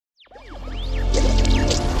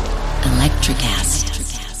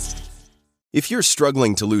NutriCast. If you're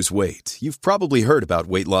struggling to lose weight, you've probably heard about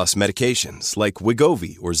weight loss medications like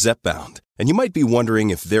Wegovy or Zepbound, and you might be wondering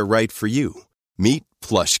if they're right for you. Meet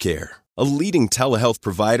PlushCare, a leading telehealth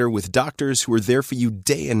provider with doctors who are there for you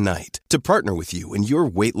day and night to partner with you in your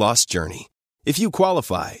weight loss journey. If you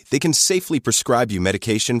qualify, they can safely prescribe you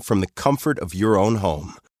medication from the comfort of your own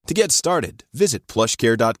home. To get started, visit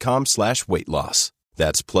plushcare.com/weight loss.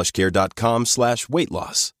 That's plushcare.com/weight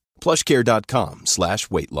loss.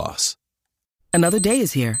 plushcare.com/weight loss. Another day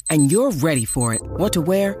is here, and you're ready for it. What to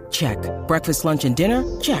wear? Check. Breakfast, lunch, and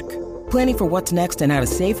dinner? Check. Planning for what's next and how to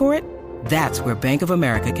save for it? That's where Bank of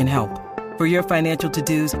America can help. For your financial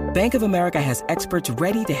to-dos, Bank of America has experts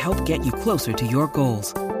ready to help get you closer to your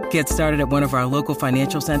goals. Get started at one of our local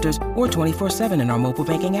financial centers or 24/7 in our mobile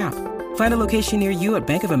banking app. Find a location near you at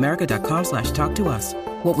bankofamerica.com/talktous.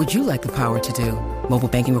 What would you like the power to do? Mobile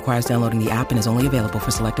banking requires downloading the app and is only available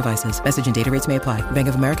for select devices. Message and data rates may apply. Bank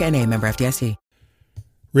of America NA, member FDIC.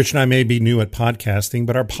 Rich and I may be new at podcasting,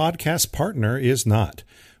 but our podcast partner is not.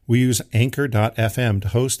 We use Anchor.fm to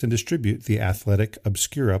host and distribute the Athletic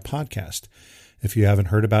Obscura podcast. If you haven't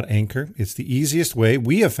heard about Anchor, it's the easiest way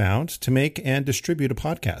we have found to make and distribute a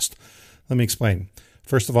podcast. Let me explain.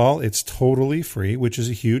 First of all, it's totally free, which is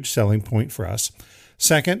a huge selling point for us.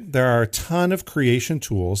 Second, there are a ton of creation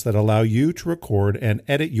tools that allow you to record and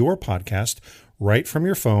edit your podcast right from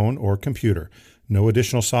your phone or computer. No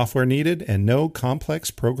additional software needed and no complex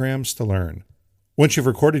programs to learn. Once you've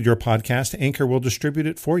recorded your podcast, Anchor will distribute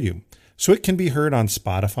it for you, so it can be heard on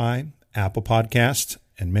Spotify, Apple Podcasts,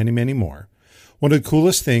 and many, many more. One of the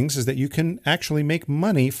coolest things is that you can actually make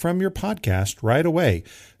money from your podcast right away.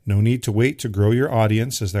 No need to wait to grow your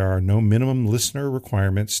audience, as there are no minimum listener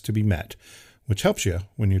requirements to be met, which helps you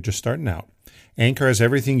when you're just starting out. Anchor has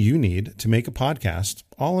everything you need to make a podcast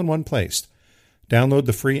all in one place. Download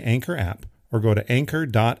the free Anchor app or go to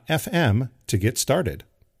anchor.fm to get started.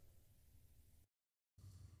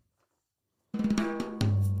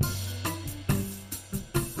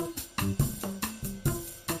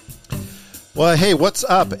 Well, hey, what's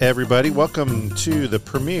up, everybody? Welcome to the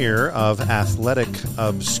premiere of Athletic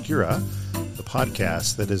Obscura, the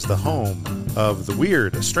podcast that is the home of the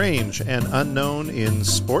weird, strange, and unknown in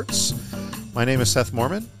sports. My name is Seth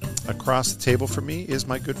Mormon. Across the table from me is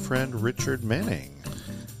my good friend Richard Manning.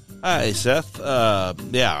 Hi, Seth.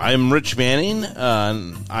 I'm Rich Manning.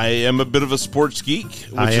 I am a bit of a sports geek.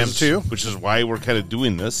 I am too. Which is why we're kind of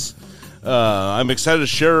doing this. I'm excited to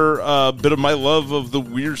share a bit of my love of the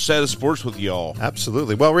weird side of sports with y'all.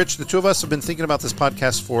 Absolutely. Well, Rich, the two of us have been thinking about this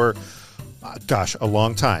podcast for, a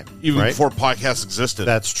long time. Even right? before podcasts existed.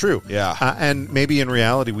 That's true. Yeah. And maybe in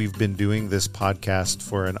reality, we've been doing this podcast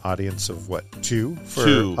for an audience of, two? For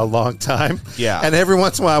a long time. Yeah. And every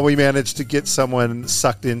once in a while, we manage to get someone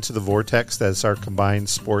sucked into the vortex that's our combined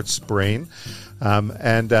sports brain. As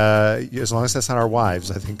long as that's not our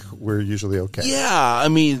wives, I think we're usually okay. Yeah, I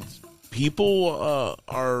mean, people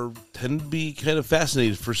tend to be kind of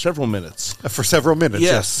fascinated for several minutes.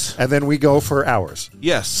 Yes. And then we go for hours.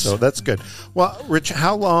 Yes. So that's good. Well, Rich,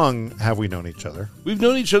 how long have we known each other? We've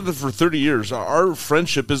known each other for 30 years. Our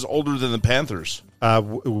friendship is older than the Panthers.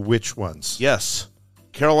 Which ones? Yes.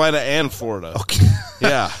 Carolina and Florida. Okay.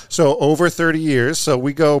 Yeah. So over 30 years. So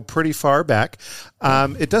we go pretty far back.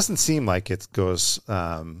 It doesn't seem like it goes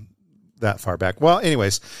that far back. Well,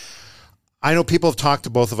 anyways, I know people have talked to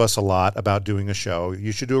both of us a lot about doing a show.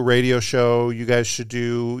 You should do a radio show. You guys should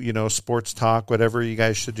do, sports talk, whatever you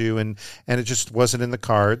guys should do. And it just wasn't in the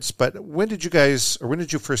cards. But when did you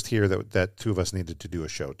first hear that two of us needed to do a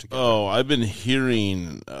show together? Oh, I've been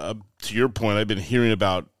hearing, to your point, I've been hearing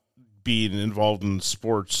about being involved in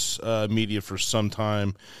sports media for some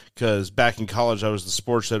time, because back in college I was the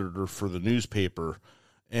sports editor for the newspaper.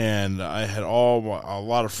 And I had a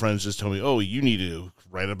lot of friends just tell me, oh, you need to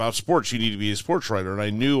write about sports. You need to be a sports writer. And I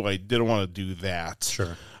knew I didn't want to do that.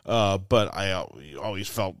 Sure. But I always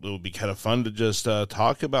felt it would be kind of fun to just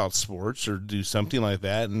talk about sports or do something like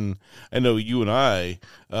that. And I know you and I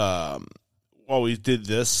always did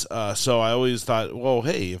this. So I always thought, well,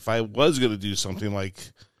 hey, if I was going to do something like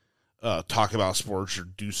talk about sports or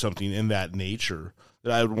do something in that nature,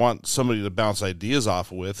 that I would want somebody to bounce ideas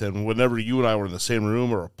off with. And whenever you and I were in the same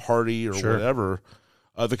room or a party or Sure. whatever,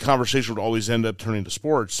 the conversation would always end up turning to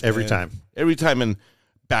sports. Every time. And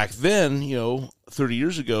back then, 30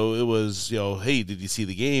 years ago, it was, hey, did you see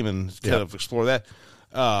the game? And kind of explore that.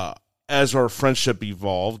 As our friendship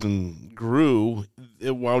evolved and grew,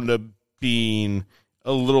 it wound up being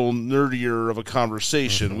a little nerdier of a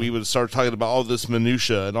conversation. Mm-hmm. We would start talking about all this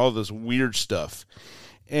minutia and all this weird stuff.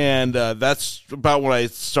 And that's about when I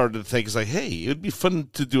started to think, it's like, hey, it would be fun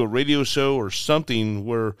to do a radio show or something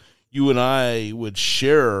where you and I would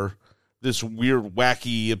share this weird,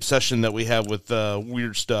 wacky obsession that we have with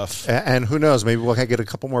weird stuff. And who knows, maybe we'll get a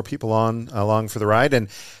couple more people along for the ride. And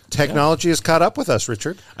technology has caught up with us,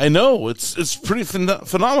 Richard. I know. It's pretty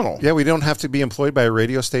phenomenal. Yeah, we don't have to be employed by a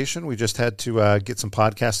radio station. We just had to get some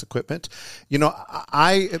podcast equipment. You know,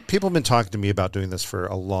 people have been talking to me about doing this for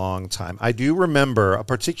a long time. I do remember a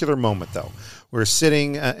particular moment, though. We're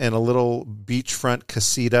sitting in a little beachfront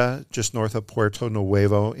casita just north of Puerto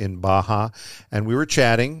Nuevo in Baja, and we were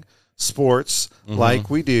chatting sports like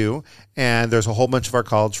we do, and there's a whole bunch of our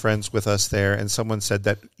college friends with us there, and someone said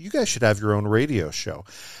that you guys should have your own radio show.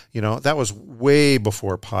 You know, that was way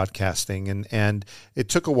before podcasting, and it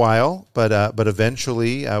took a while, but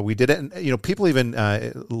eventually we did it. And, you know, people even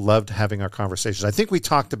loved having our conversations. I think we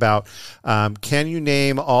talked about, can you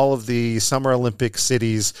name all of the Summer Olympic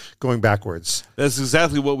cities going backwards? That's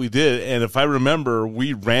exactly what we did, and if I remember,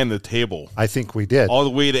 we ran the table. I think we did. All the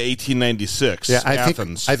way to 1896,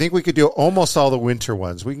 Athens. I think we could do almost all the winter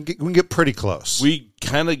ones. We can get pretty close. We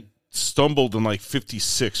kind of stumbled in like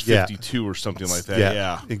 56, 52 or something like that.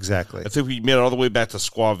 Yeah, exactly. I think we made it all the way back to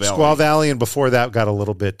Squaw Valley. Squaw Valley, and before that got a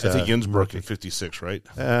little bit I think Innsbruck in 56, right?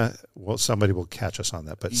 Well, somebody will catch us on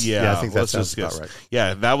that, but yeah I think that sounds about right.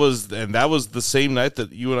 Yeah, that was the same night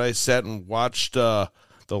that you and I sat and watched the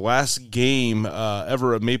last game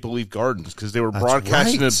ever at Maple Leaf Gardens, because they were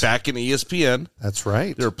broadcasting it back in ESPN. That's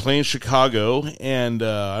right. They were playing Chicago, and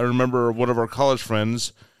I remember one of our college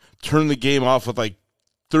friends turned the game off with like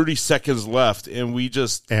 30 seconds left, and we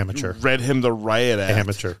just read him the riot act.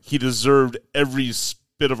 Amateur. He deserved every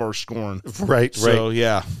spit of our scorn. Right. So,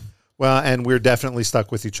 yeah. Well, and we're definitely stuck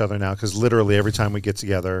with each other now, because literally every time we get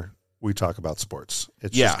together, we talk about sports.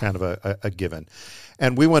 It's just kind of a given.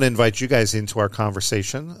 And we want to invite you guys into our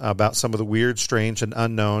conversation about some of the weird, strange, and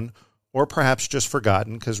unknown, or perhaps just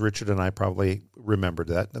forgotten, because Richard and I probably remembered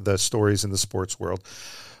the stories in the sports world.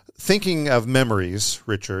 Thinking of memories,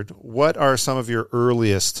 Richard, what are some of your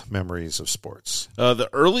earliest memories of sports? The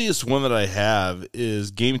earliest one that I have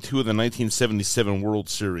is Game 2 of the 1977 World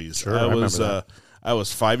Series. Sure, I remember that. I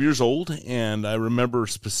was 5 years old, and I remember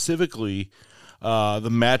specifically the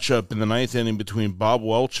matchup in the ninth inning between Bob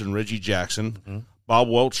Welch and Reggie Jackson. Mm-hmm. Bob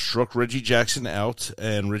Welch struck Reggie Jackson out,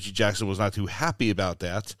 and Reggie Jackson was not too happy about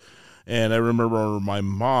that. And I remember my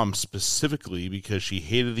mom specifically, because she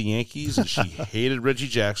hated the Yankees and she hated Reggie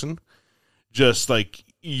Jackson, just like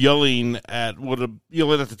yelling at the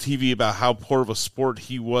TV about how poor of a sport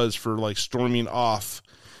he was for like storming off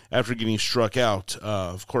after getting struck out.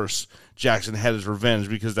 Of course, Jackson had his revenge,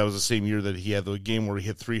 because that was the same year that he had the game where he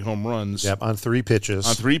hit 3 home runs. Yep, on 3 pitches.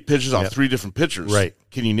 On 3 different pitchers. Right.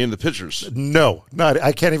 Can you name the pitchers? No,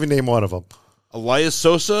 I can't even name one of them. Elias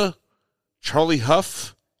Sosa, Charlie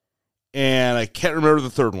Huff, and I can't remember the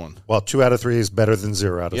third one. Well, 2 out of 3 is better than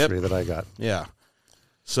 0 out of 3 that I got. Yeah.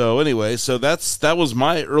 So anyway, that was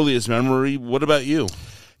my earliest memory. What about you?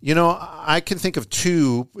 You know, I can think of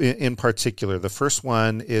 2 in particular. The first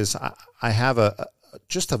one is I have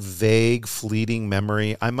just a vague, fleeting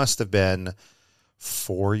memory. I must have been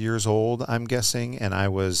 4 years old, I'm guessing, and I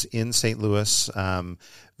was in St. Louis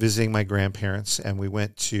visiting my grandparents, and we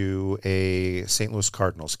went to a St. Louis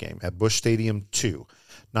Cardinals game at Busch Stadium 2.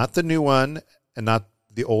 Not the new one and not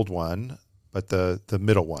the old one, but the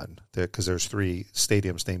middle one, because there's 3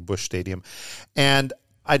 stadiums named Busch Stadium. And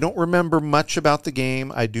I don't remember much about the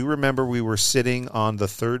game. I do remember we were sitting on the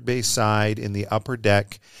third base side in the upper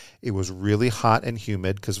deck. It was really hot and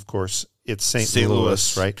humid because, of course, it's St.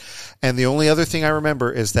 Louis, right? And the only other thing I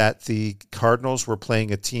remember is that the Cardinals were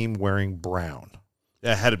playing a team wearing brown.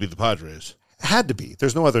 That had to be the Padres. Had to be.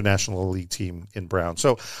 There's no other National League team in brown.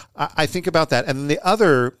 So I think about that. And then the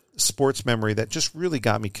other sports memory that just really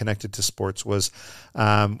got me connected to sports was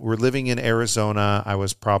we're living in Arizona. I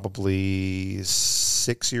was probably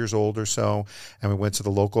 6 years old or so, and we went to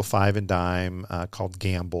the local 5 and Dime called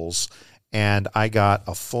Gamble's, and I got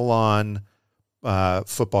a full-on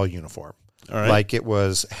football uniform. All right. Like it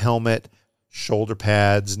was helmet, shoulder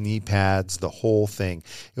pads, knee pads, the whole thing.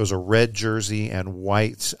 It was a red jersey and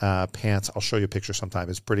white pants. I'll show you a picture sometime.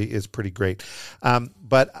 It's pretty great.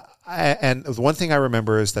 And the one thing I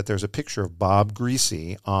remember is that there's a picture of Bob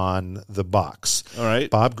Greasy on the box. All right.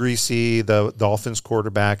 Bob Greasy, the Dolphins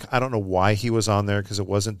quarterback. I don't know why he was on there because it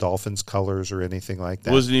wasn't Dolphins colors or anything like that.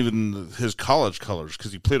 It wasn't even his college colors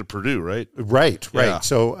because he played at Purdue, right? Right. Yeah.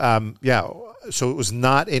 So, so it was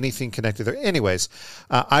not anything connected there. Anyways,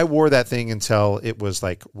 I wore that thing until it was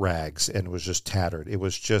like rags and it was just tattered. It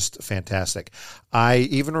was just fantastic. I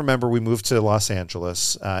even remember we moved to Los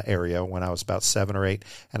Angeles area when I was about 7 or 8,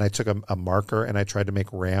 and I took a marker and I tried to make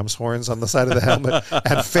ram's horns on the side of the helmet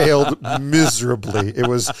and failed miserably. It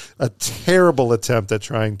was a terrible attempt at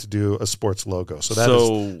trying to do a sports logo.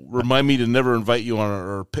 So remind me to never invite you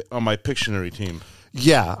on my Pictionary team.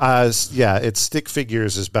 Yeah, it's stick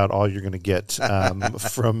figures is about all you're going to get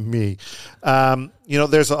from me.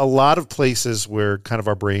 There's a lot of places where kind of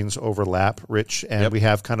our brains overlap, Rich, and we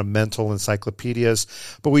have kind of mental encyclopedias,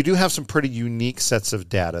 but we do have some pretty unique sets of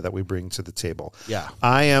data that we bring to the table. Yeah.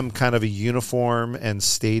 I am kind of a uniform and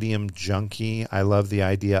stadium junkie. I love the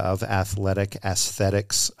idea of athletic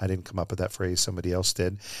aesthetics. I didn't come up with that phrase, somebody else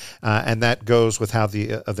did. And that goes with how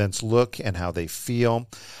the events look and how they feel.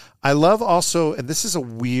 I love also, and this is a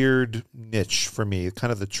weird niche for me,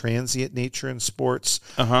 kind of the transient nature in sports,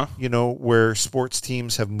 where sports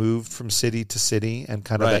teams have moved from city to city and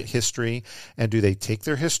kind of that history. And do they take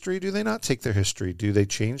their history? Do they not take their history? Do they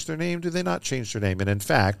change their name? Do they not change their name? And in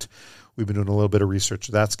fact, we've been doing a little bit of research.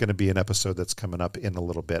 That's going to be an episode that's coming up in a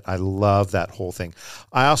little bit. I love that whole thing.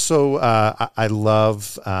 I also, I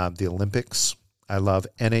love the Olympics. I love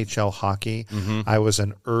NHL hockey. Mm-hmm. I was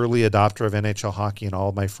an early adopter of NHL hockey, and all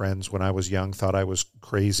of my friends when I was young thought I was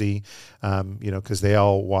crazy, because they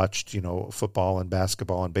all watched, football and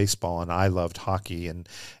basketball and baseball, and I loved hockey, and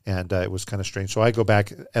it was kind of strange. So I go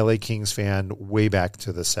back, LA Kings fan, way back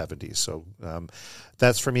to the 70s. So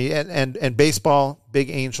that's for me. And baseball, big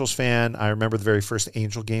Angels fan. I remember the very first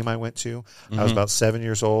Angel game I went to. Mm-hmm. I was about 7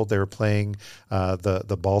 years old. They were playing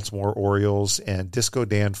the Baltimore Orioles, and Disco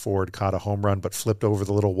Danford caught a home run but flipped over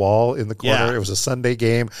the little wall in the corner. Yeah. It was a Sunday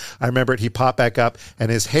game. I remember it. He popped back up, and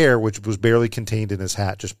his hair, which was barely contained in his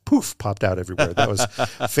hat, just poof, popped out everywhere. That was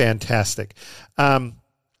fantastic. But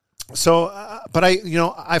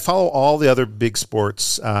I follow all the other big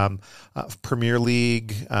sports, Premier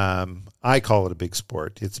League. I call it a big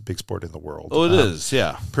sport. It's a big sport in the world. Oh, it is,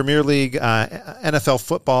 yeah. Premier League, NFL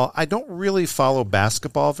football. I don't really follow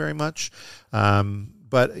basketball very much,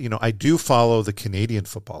 but I do follow the Canadian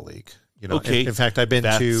Football League. Okay. In fact, I've been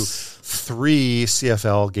to 3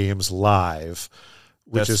 CFL games live,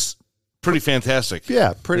 which is pretty fantastic.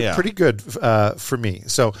 Yeah, pretty good for me.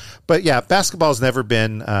 So, but yeah, basketball's never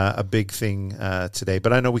been a big thing today.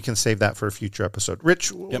 But I know we can save that for a future episode.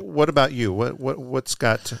 Rich, What about you? What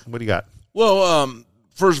do you got? Well,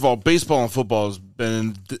 first of all, baseball and football has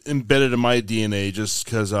been embedded in my DNA just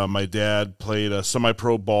because my dad played a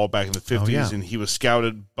semi-pro ball back in the 50s, and he was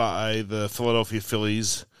scouted by the Philadelphia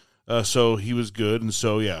Phillies, so he was good. And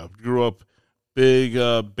so, grew up big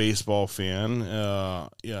baseball fan,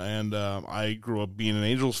 and I grew up being an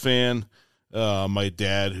Angels fan. My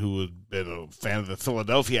dad, who had been a fan of the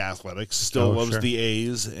Philadelphia Athletics, still loves the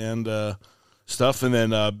A's and stuff. And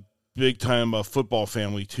then big time football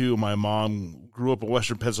family too. My mom grew up in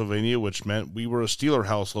Western Pennsylvania, which meant we were a Steeler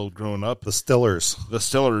household growing up. The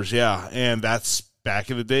Stillers, yeah, and that's back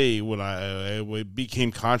in the day when I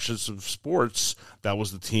became conscious of sports. That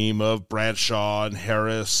was the team of Bradshaw and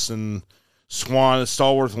Harris and Swan,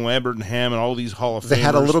 Stallworth, and Lambert, and Ham, and all these Hall of Famers. They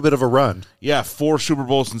had a little bit of a run. Yeah, 4 Super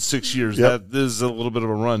Bowls in 6 years. Yep. That is a little bit of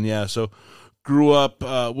a run, yeah. So grew up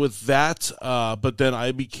with that, but then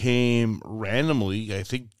I became randomly, I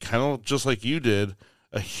think kind of just like you did,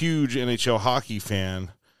 a huge NHL hockey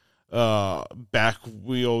fan. Back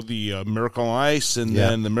the Miracle on Ice, and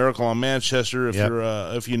then the Miracle on Manchester.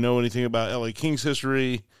 If you know anything about LA Kings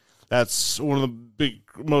history, that's one of the big,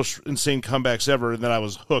 most insane comebacks ever. And then I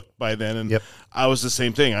was hooked by then, and I was the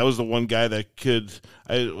same thing. I was the one guy that could.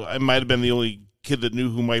 I might have been the only kid that knew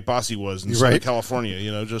who Mike Bossy was in Southern California.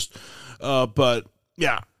 But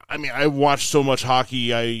yeah, I mean, I watched so much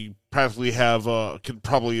hockey. I practically have could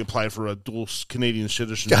probably apply for a dual Canadian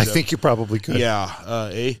citizenship. I think you probably could. Yeah,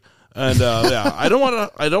 And I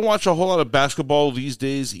don't watch a whole lot of basketball these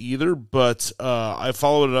days either, but I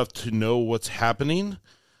follow it enough to know what's happening.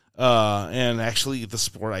 And actually, the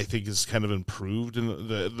sport I think is kind of improved, and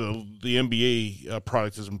the NBA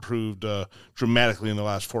product has improved dramatically in the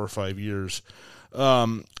last 4 or 5 years.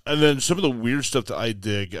 And then some of the weird stuff that I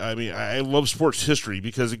dig. I mean, I love sports history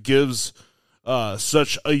because it gives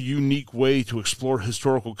such a unique way to explore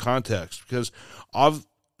historical context. Because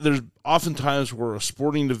there's often times where a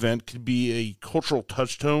sporting event could be a cultural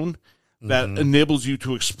touchstone that enables you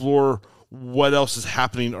to explore what else is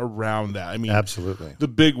happening around that. I mean, absolutely. The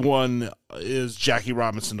big one is Jackie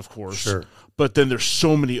Robinson, of course. Sure. But then there's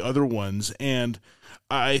so many other ones, and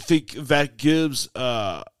I think that gives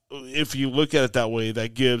if you look at it that way,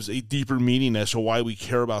 that gives a deeper meaning as to why we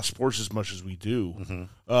care about sports as much as we do.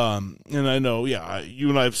 Mm-hmm. And I know, you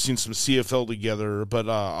and I have seen some CFL together, but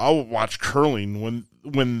I'll watch curling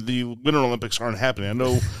when the Winter Olympics aren't happening. I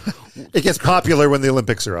know it gets popular when the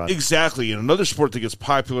Olympics are on. Exactly. And another sport that gets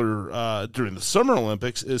popular during the Summer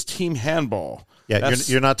Olympics is team handball. Yeah,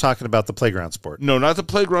 you're not talking about the playground sport. No, not the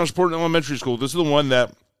playground sport in elementary school. This is the one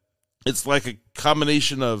that it's like a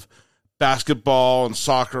combination of basketball and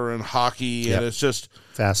soccer and hockey, and it's just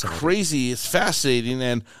crazy. It's fascinating,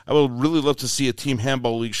 and I would really love to see a team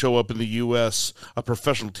handball league show up in the U.S., a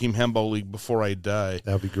professional team handball league before I die.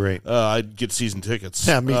 That would be great. I'd get season tickets.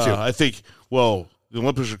 Yeah, me too. I think, the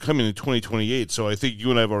Olympics are coming in 2028, so I think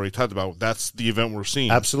you and I have already talked about that's the event we're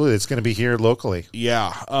seeing. Absolutely. It's going to be here locally.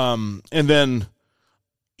 Yeah. And then,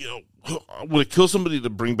 would it kill somebody to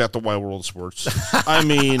bring back the wide world of sports? I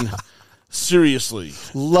mean... Seriously.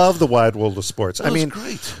 Love the wide world of sports. I mean,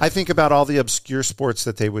 great. I think about all the obscure sports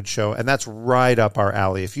that they would show, and that's right up our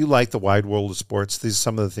alley. If you like the wide world of sports, these are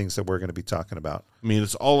some of the things that we're going to be talking about. I mean,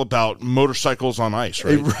 it's all about motorcycles on ice,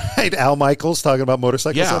 right? Right. Al Michaels talking about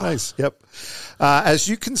motorcycles on ice. Yep. As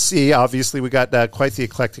you can see, obviously, we got quite the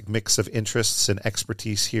eclectic mix of interests and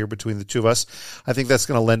expertise here between the two of us. I think that's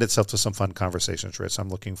going to lend itself to some fun conversations, Rich. I'm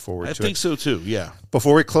looking forward to it. I think so, too, yeah.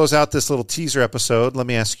 Before we close out this little teaser episode, let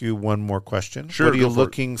me ask you one more question. Sure. What are you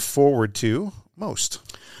looking forward to most?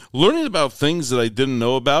 Learning about things that I didn't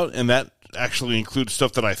know about, and that actually includes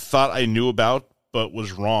stuff that I thought I knew about but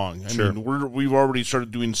was wrong. I mean, we've already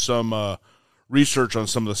started doing some research on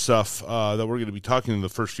some of the stuff that we're going to be talking in the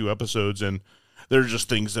first few episodes, and they're just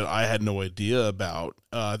things that I had no idea about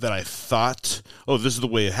that I thought, this is the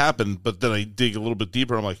way it happened, but then I dig a little bit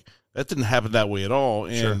deeper, I'm like, that didn't happen that way at all,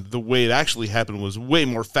 and the way it actually happened was way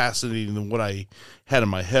more fascinating than what I had in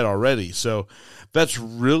my head already. So that's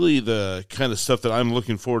really the kind of stuff that I'm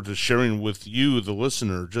looking forward to sharing with you, the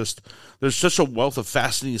listener. Just there's such a wealth of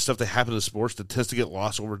fascinating stuff that happens in sports that tends to get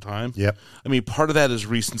lost over time. Yep. I mean, part of that is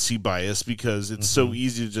recency bias because it's so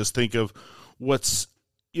easy to just think of what's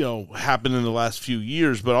happened in the last few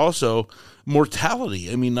years, but also mortality.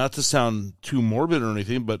 I mean, not to sound too morbid or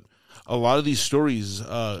anything, but a lot of these stories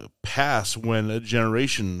pass when a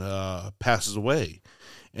generation passes away.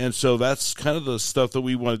 And so that's kind of the stuff that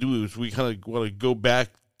we want to do is we kind of want to go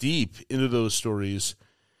back deep into those stories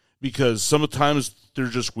because sometimes they're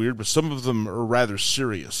just weird, but some of them are rather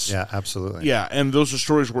serious. Yeah, absolutely. Yeah, and those are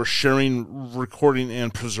stories we're sharing, recording,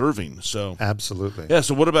 and preserving. So absolutely. Yeah,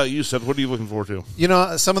 so what about you, Seth? What are you looking forward to?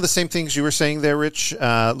 Some of the same things you were saying there, Rich.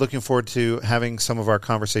 Looking forward to having some of our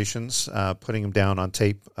conversations, putting them down on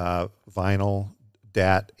tape, vinyl,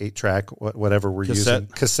 DAT, 8-track, whatever we're using.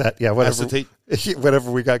 Cassette, yeah, whatever. Acetate.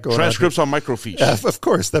 Whatever we got going Transcripts on microfiche. Of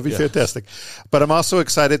course, that'd be fantastic. But I'm also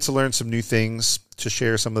excited to learn some new things, to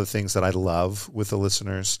share some of the things that I love with the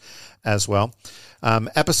listeners as well.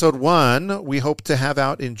 Episode 1, we hope to have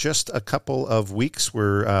out in just a couple of weeks.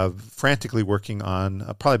 We're frantically working on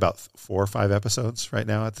probably about 4 or 5 episodes right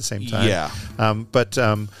now at the same time. Yeah. But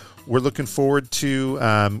we're looking forward to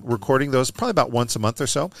recording those probably about once a month or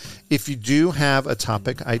so. If you do have a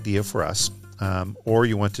topic idea for us, or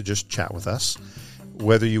you want to just chat with us,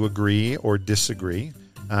 whether you agree or disagree,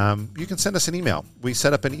 you can send us an email. We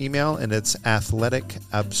set up an email, and it's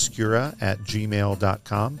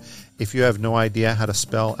athleticobscura@gmail.com. If you have no idea how to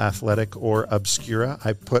spell athletic or obscura,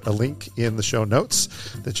 I put a link in the show notes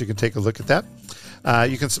that you can take a look at that.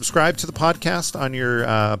 You can subscribe to the podcast on your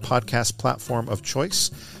podcast platform of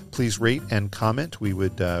choice. Please rate and comment. We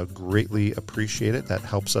would greatly appreciate it. That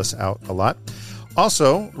helps us out a lot.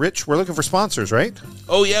 Also, Rich, we're looking for sponsors, right?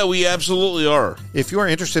 Oh, yeah, we absolutely are. If you are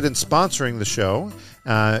interested in sponsoring the show,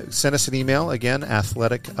 send us an email, again,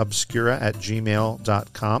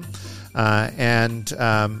 athleticobscura@gmail.com.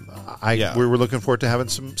 We were looking forward to having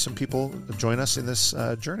some people join us in this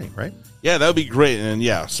journey, right? Yeah, that would be great. And,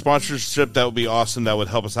 sponsorship, that would be awesome. That would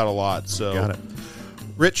help us out a lot. So. Got it.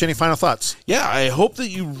 Rich, any final thoughts? Yeah, I hope that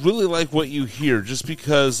you really like what you hear, just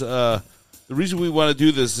because the reason we want to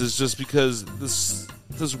do this is just because this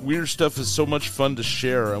weird stuff is so much fun to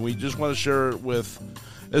share, and we just want to share it with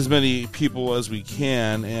as many people as we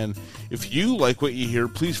can. And if you like what you hear,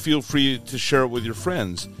 please feel free to share it with your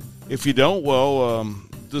friends. If you don't,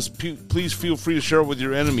 please feel free to share it with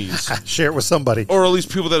your enemies. Share it with somebody. Or at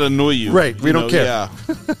least people that annoy you. Right, we don't care. Yeah.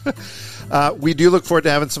 We do look forward to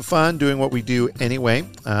having some fun doing what we do anyway.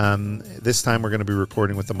 This time we're going to be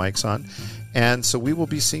recording with the mics on. And so we will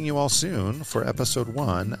be seeing you all soon for episode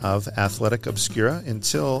 1 of Athletic Obscura.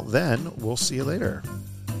 Until then, we'll see you later.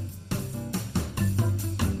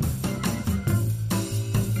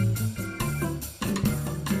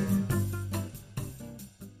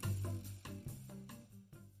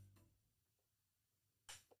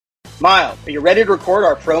 Miles, are you ready to record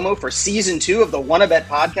our promo for Season 2 of the Wannabet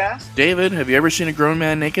podcast? David, have you ever seen a grown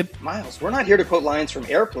man naked? Miles, we're not here to quote lines from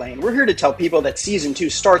Airplane. We're here to tell people that Season 2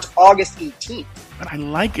 starts August 18th. But I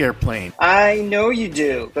like Airplane. I know you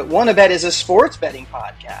do, but Wannabet is a sports betting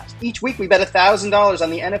podcast. Each week we bet $1,000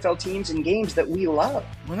 on the NFL teams and games that we love.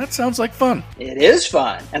 Well, that sounds like fun. It is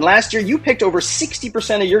fun. And last year you picked over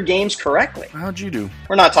 60% of your games correctly. How'd you do?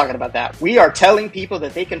 We're not talking about that. We are telling people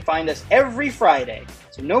that they can find us every Friday.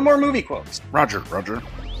 So no more movie quotes. Roger.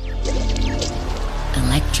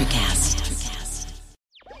 Electricast.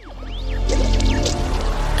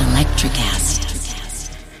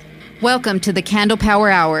 Welcome to the Candle Power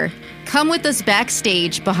Hour. Come with us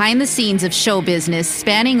backstage behind the scenes of show business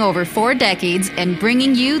spanning over 4 decades and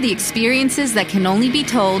bringing you the experiences that can only be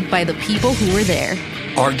told by the people who were there.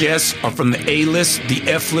 Our guests are from the A-list, the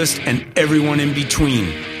F-list, and everyone in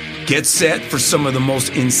between. Get set for some of the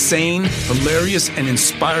most insane, hilarious, and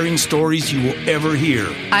inspiring stories you will ever hear.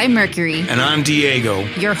 I'm Mercury. And I'm Diego.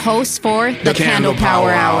 Your host for the Candle Power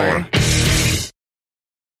Hour.